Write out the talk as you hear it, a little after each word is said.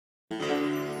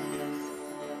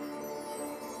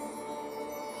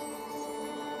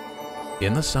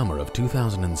In the summer of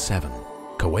 2007,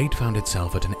 Kuwait found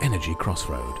itself at an energy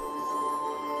crossroad.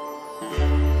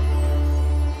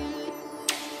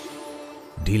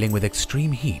 Dealing with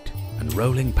extreme heat and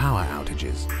rolling power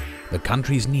outages, the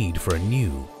country's need for a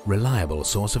new, reliable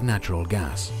source of natural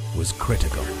gas was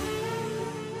critical.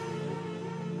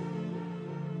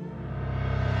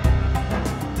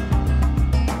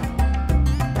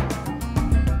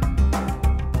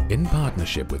 In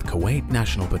partnership with Kuwait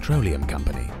National Petroleum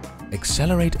Company,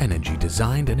 Excelerate Energy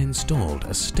designed and installed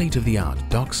a state-of-the-art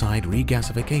dockside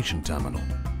regasification terminal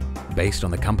based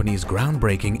on the company's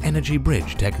groundbreaking energy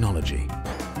bridge technology.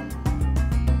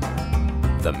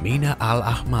 The Mina Al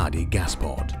Ahmadi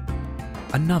GasPort,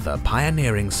 another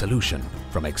pioneering solution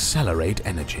from Excelerate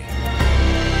Energy.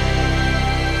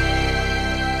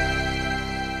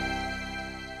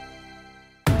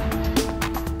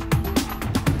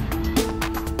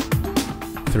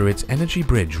 Through its energy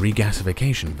bridge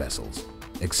regasification vessels,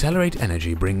 Excelerate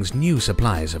Energy brings new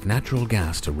supplies of natural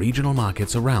gas to regional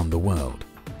markets around the world,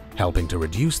 helping to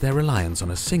reduce their reliance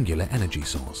on a singular energy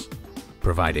source,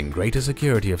 providing greater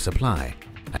security of supply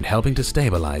and helping to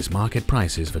stabilize market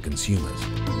prices for consumers.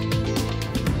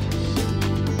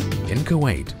 In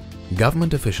Kuwait,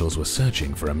 government officials were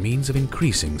searching for a means of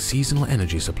increasing seasonal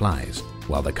energy supplies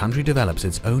while the country develops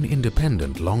its own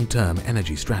independent long-term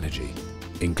energy strategy,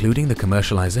 including the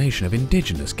commercialization of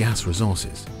indigenous gas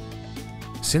resources.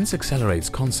 Since Excelerate's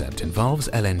concept involves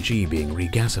LNG being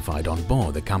regasified on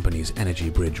board the company's energy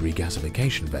bridge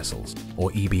regasification vessels, or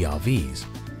EBRVs,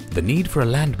 the need for a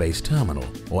land-based terminal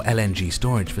or LNG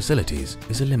storage facilities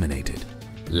is eliminated.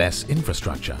 Less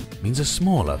infrastructure means a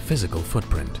smaller physical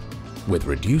footprint, with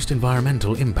reduced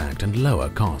environmental impact and lower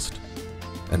cost.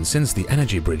 And since the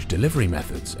energy bridge delivery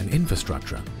methods and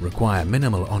infrastructure require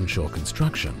minimal onshore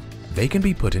construction, they can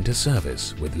be put into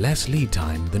service with less lead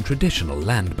time than traditional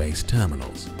land-based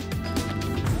terminals.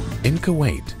 In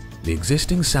Kuwait, the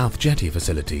existing South Jetty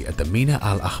facility at the Mina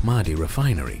Al Ahmadi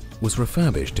refinery was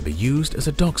refurbished to be used as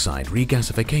a dockside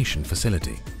regasification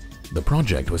facility. The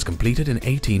project was completed in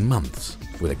 18 months,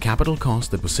 with a capital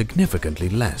cost that was significantly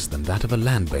less than that of a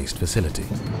land-based facility.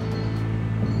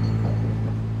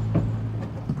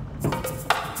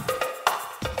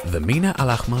 The Mina Al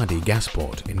Ahmadi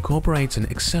GasPort incorporates an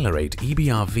Excelerate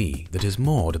EBRV that is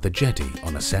moored at the jetty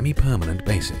on a semi-permanent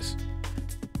basis.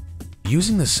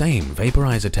 Using the same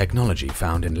vaporizer technology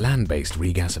found in land-based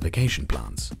regasification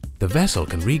plants, the vessel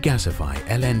can regasify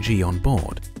LNG on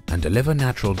board and deliver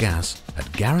natural gas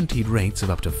at guaranteed rates of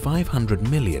up to 500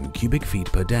 million cubic feet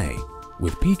per day,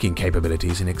 with peaking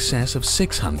capabilities in excess of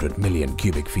 600 million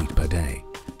cubic feet per day.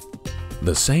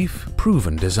 The safe,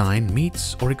 proven design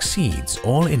meets or exceeds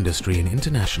all industry and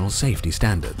international safety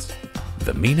standards.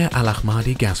 The Mina Al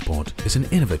Ahmadi GasPort is an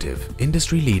innovative,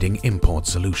 industry-leading import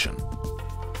solution.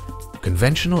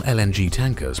 Conventional LNG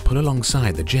tankers pull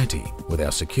alongside the jetty where they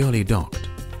are securely docked.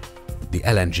 The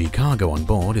LNG cargo on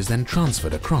board is then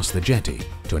transferred across the jetty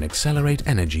to an Excelerate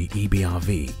Energy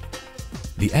EBRV.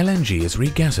 The LNG is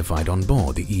regasified on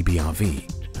board the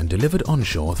EBRV and delivered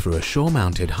onshore through a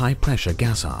shore-mounted high-pressure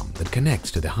gas arm that connects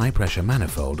to the high-pressure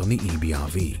manifold on the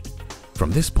EBRV.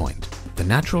 From this point, the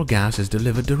natural gas is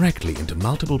delivered directly into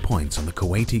multiple points on the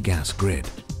Kuwaiti gas grid.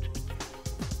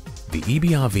 The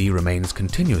EBRV remains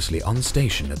continuously on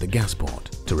station at the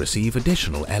GasPort to receive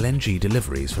additional LNG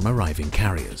deliveries from arriving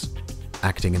carriers,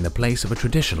 acting in the place of a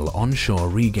traditional onshore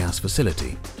regas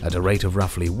facility at a rate of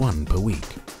roughly 1 per week,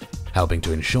 helping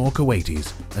to ensure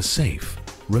Kuwaitis a safe,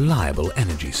 reliable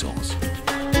energy source.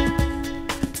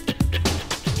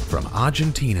 From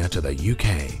Argentina to the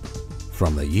UK,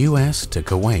 from the US to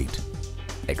Kuwait,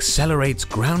 Excelerate's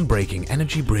groundbreaking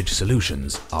energy bridge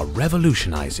solutions are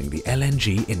revolutionizing the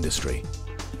LNG industry,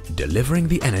 delivering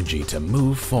the energy to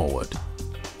move forward.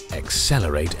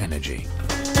 Excelerate Energy.